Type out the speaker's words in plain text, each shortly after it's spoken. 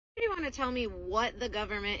want to tell me what the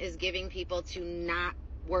government is giving people to not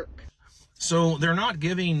work? So they're not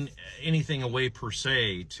giving anything away per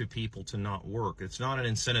se to people to not work. It's not an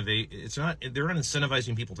incentive. They're not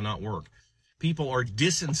incentivizing people to not work. People are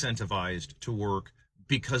disincentivized to work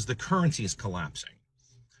because the currency is collapsing.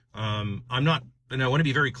 And I want to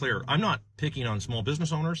be very clear. I'm not picking on small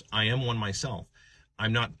business owners. I am one myself.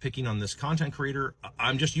 I'm not picking on this content creator.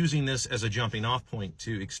 I'm just using this as a jumping off point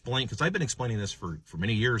to explain, because I've been explaining this for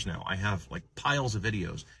many years now. I have like piles of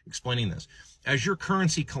videos explaining this. As your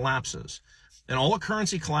currency collapses, and all a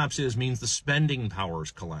currency collapse means the spending power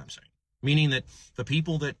is collapsing, meaning that the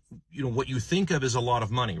people that, you know, what you think of as a lot of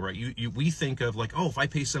money, right? We think of like, oh, if I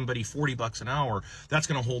pay somebody $40 an hour, that's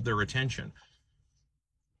going to hold their attention.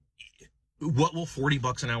 What will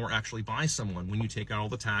 $40 an hour actually buy someone when you take out all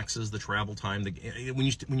the taxes, the travel time, when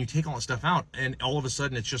you take all that stuff out, and all of a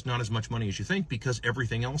sudden it's just not as much money as you think because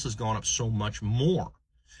everything else has gone up so much more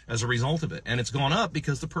as a result of it. And it's gone up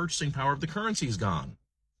because the purchasing power of the currency is gone.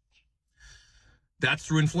 That's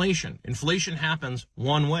through inflation. Inflation happens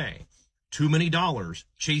one way. Too many dollars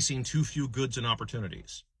chasing too few goods and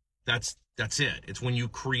opportunities. That's it. It's when you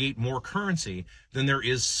create more currency than there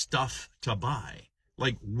is stuff to buy.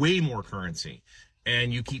 Like way more currency,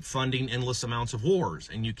 and you keep funding endless amounts of wars,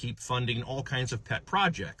 and you keep funding all kinds of pet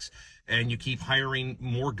projects, and you keep hiring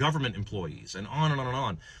more government employees, and on and on and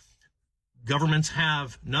on. Governments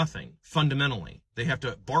have nothing fundamentally. They have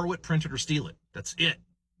to borrow it, print it, or steal it. That's it.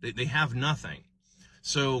 They have nothing.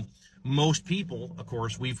 So most people, of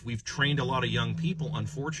course, we've trained a lot of young people,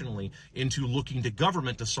 unfortunately, into looking to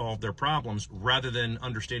government to solve their problems rather than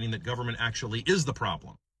understanding that government actually is the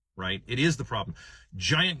problem. Right? It is the problem.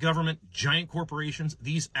 Giant government, giant corporations,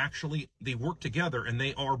 they work together and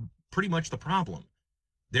they are pretty much the problem.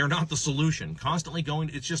 They're not the solution. Constantly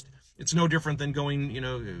going, it's no different than going, you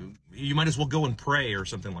know, you might as well go and pray or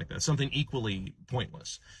something like that. Something equally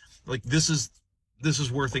pointless. Like this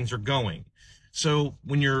is where things are going. So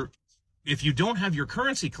if you don't have your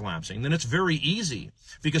currency collapsing, then it's very easy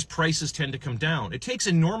because prices tend to come down. It takes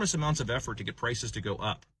enormous amounts of effort to get prices to go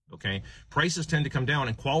up. Okay. Prices tend to come down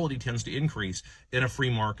and quality tends to increase in a free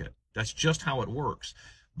market. That's just how it works.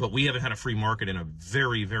 But we haven't had a free market in a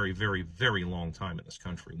very, very, very, very long time in this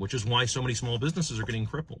country, which is why so many small businesses are getting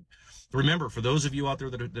crippled. Remember, for those of you out there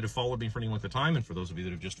that have followed me for any length of time, and for those of you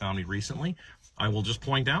that have just found me recently, I will just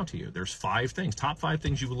point out to you, there's top 5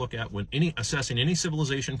 things you would look at when assessing any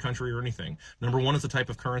civilization, country, or anything. Number 1 is the type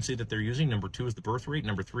of currency that they're using. Number 2 is the birth rate.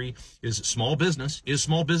 Number 3 is small business. Is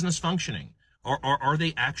small business functioning? Are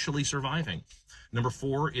they actually surviving? Number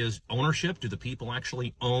 4 is ownership. Do the people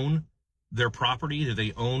actually own their property? Do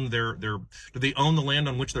they own do they own the land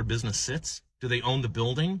on which their business sits? Do they own the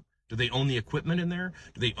building? Do they own the equipment in there?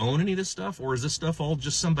 Do they own any of this stuff? Or is this stuff all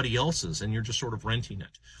just somebody else's and you're just sort of renting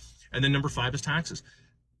it? And then number 5 is taxes.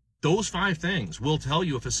 Those 5 things will tell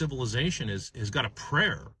you if a civilization has got a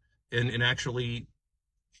prayer in actually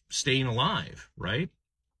staying alive, right?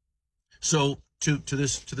 So to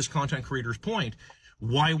this content creator's point,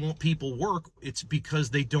 why won't people work? It's because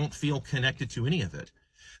they don't feel connected to any of it.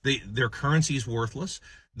 Their currency is worthless.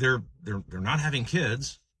 They're not having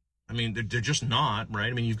kids. I mean, they're just not, right?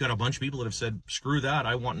 I mean, you've got a bunch of people that have said, screw that.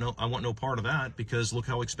 I want no part of that because look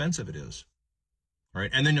how expensive it is. Right.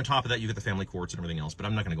 And then on top of that, you get the family courts and everything else, but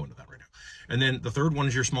I'm not going to go into that right now. And then the third one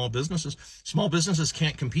is your small businesses. Small businesses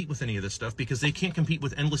can't compete with any of this stuff because they can't compete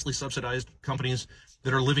with endlessly subsidized companies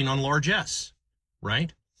that are living on largesse.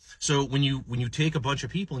 Right. So when you take a bunch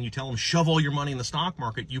of people and you tell them shove all your money in the stock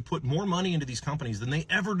market, you put more money into these companies than they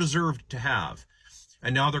ever deserved to have.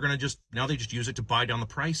 And now they just use it to buy down the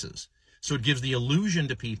prices. So it gives the illusion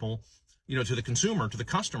to people, you know, to the consumer, to the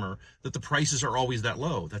customer, that the prices are always that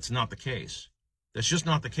low. That's not the case. That's just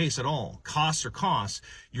not the case at all. Costs are costs.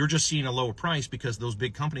 You're just seeing a lower price because those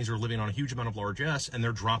big companies are living on a huge amount of largesse and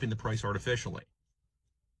they're dropping the price artificially.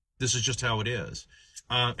 This is just how it is.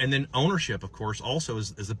 And then ownership, of course, also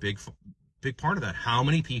is a big part of that. How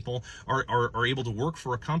many people are able to work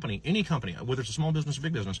for a company, any company, whether it's a small business or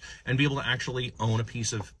big business, and be able to actually own a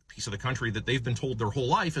piece of the country that they've been told their whole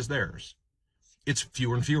life is theirs? It's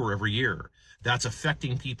fewer and fewer every year. That's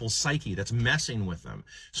affecting people's psyche. That's messing with them.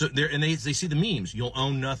 So they see the memes. You'll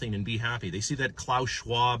own nothing and be happy. They see that Klaus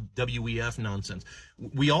Schwab WEF nonsense.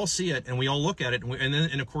 We all see it and we all look at it.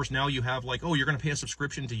 And of course now you have like, oh, you're going to pay a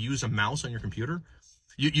subscription to use a mouse on your computer.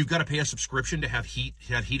 You've got to pay a subscription to have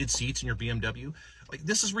heated seats in your BMW. Like,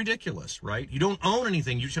 this is ridiculous, right? You don't own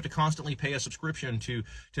anything. You just have to constantly pay a subscription to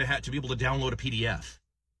be able to download a PDF.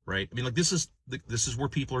 Right? I mean, like, this is where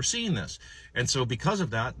people are seeing this. And so because of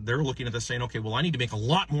that, they're looking at this saying, okay, well, I need to make a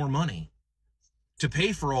lot more money to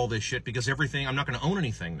pay for all this shit because I'm not going to own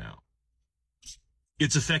anything now.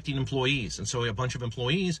 it's affecting employees. And so a bunch of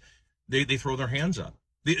employees, they throw their hands up.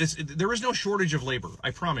 There is no shortage of labor.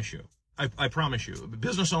 I promise you. I promise you.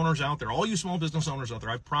 Business owners out there, all you small business owners out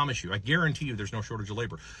there, I promise you, I guarantee you there's no shortage of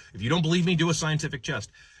labor. If you don't believe me, do a scientific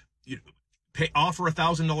test. Offer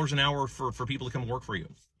 $1,000 an hour for people to come work for you.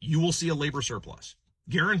 You will see a labor surplus.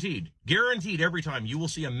 Guaranteed every time. You will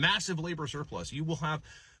see a massive labor surplus. You will have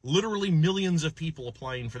literally millions of people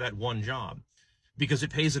applying for that one job because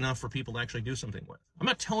it pays enough for people to actually do something with. I'm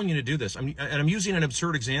not telling you to do this. I'm using an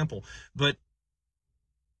absurd example, but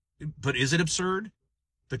is it absurd?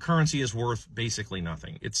 The currency is worth basically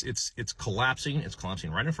nothing. It's collapsing. It's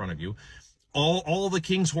collapsing right in front of you. All the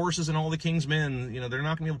king's horses and all the king's men, they're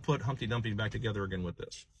not going to be able to put Humpty Dumpty back together again with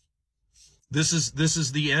this. This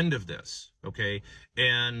is the end of this, okay?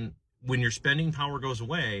 And when your spending power goes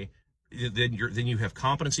away, then you have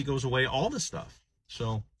competency goes away, all this stuff.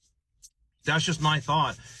 So that's just my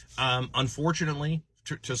thought. Unfortunately,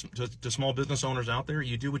 to small business owners out there,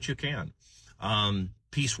 you do what you can.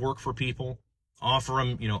 Piece work for people. Offer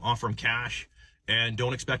them cash, and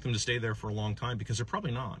don't expect them to stay there for a long time because they're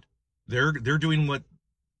probably not. They're doing what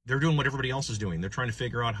everybody else is doing. They're trying to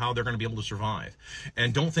figure out how they're going to be able to survive.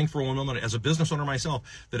 And don't think for one moment, as a business owner myself,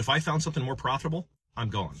 that if I found something more profitable, I'm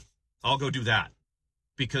gone. I'll go do that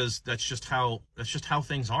because that's just how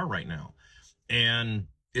things are right now. And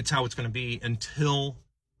it's how it's going to be until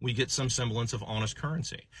we get some semblance of honest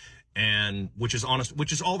currency, and which is all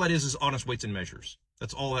that is honest weights and measures.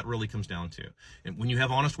 That's all that really comes down to. And when you have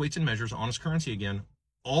honest weights and measures, honest currency again,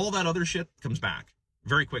 all that other shit comes back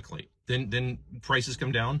very quickly. Then prices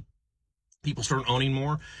come down, people start owning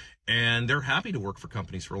more, and they're happy to work for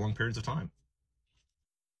companies for long periods of time.